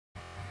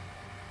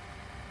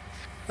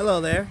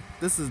Hello there,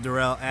 this is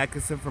Darrell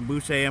Atkinson from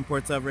Boucher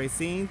Imports of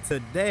Racine.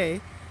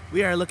 Today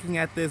we are looking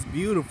at this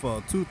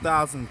beautiful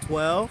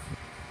 2012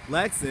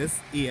 Lexus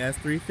ES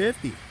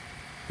 350.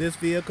 This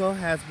vehicle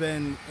has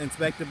been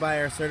inspected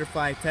by our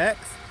certified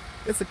techs.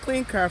 It's a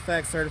clean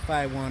Carfax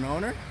certified one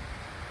owner.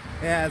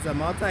 It has a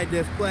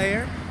multi-disc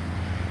player,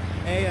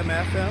 AM,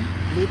 FM,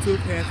 Bluetooth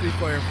hands-free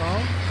for your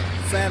phone,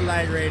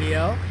 satellite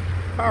radio,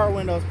 power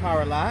windows,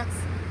 power locks,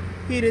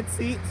 heated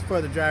seats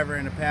for the driver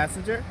and the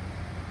passenger,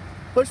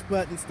 push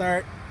button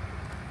start,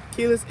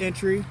 keyless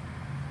entry,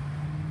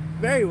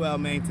 very well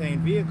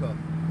maintained vehicle.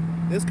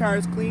 This car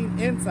is clean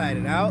inside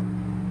and out,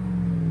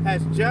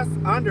 has just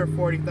under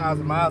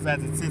 40,000 miles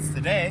as it sits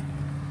today,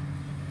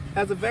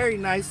 has a very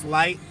nice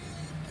light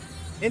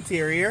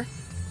interior,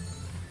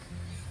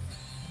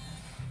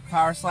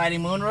 power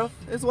sliding moonroof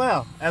as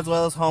well as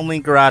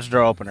HomeLink garage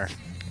door opener.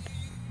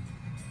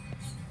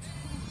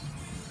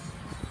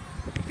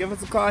 Give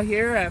us a call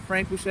here at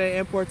Frank Boucher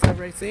Imports of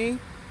Racine,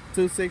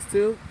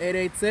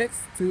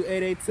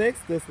 262-886-2886.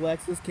 This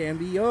Lexus can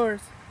be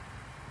yours.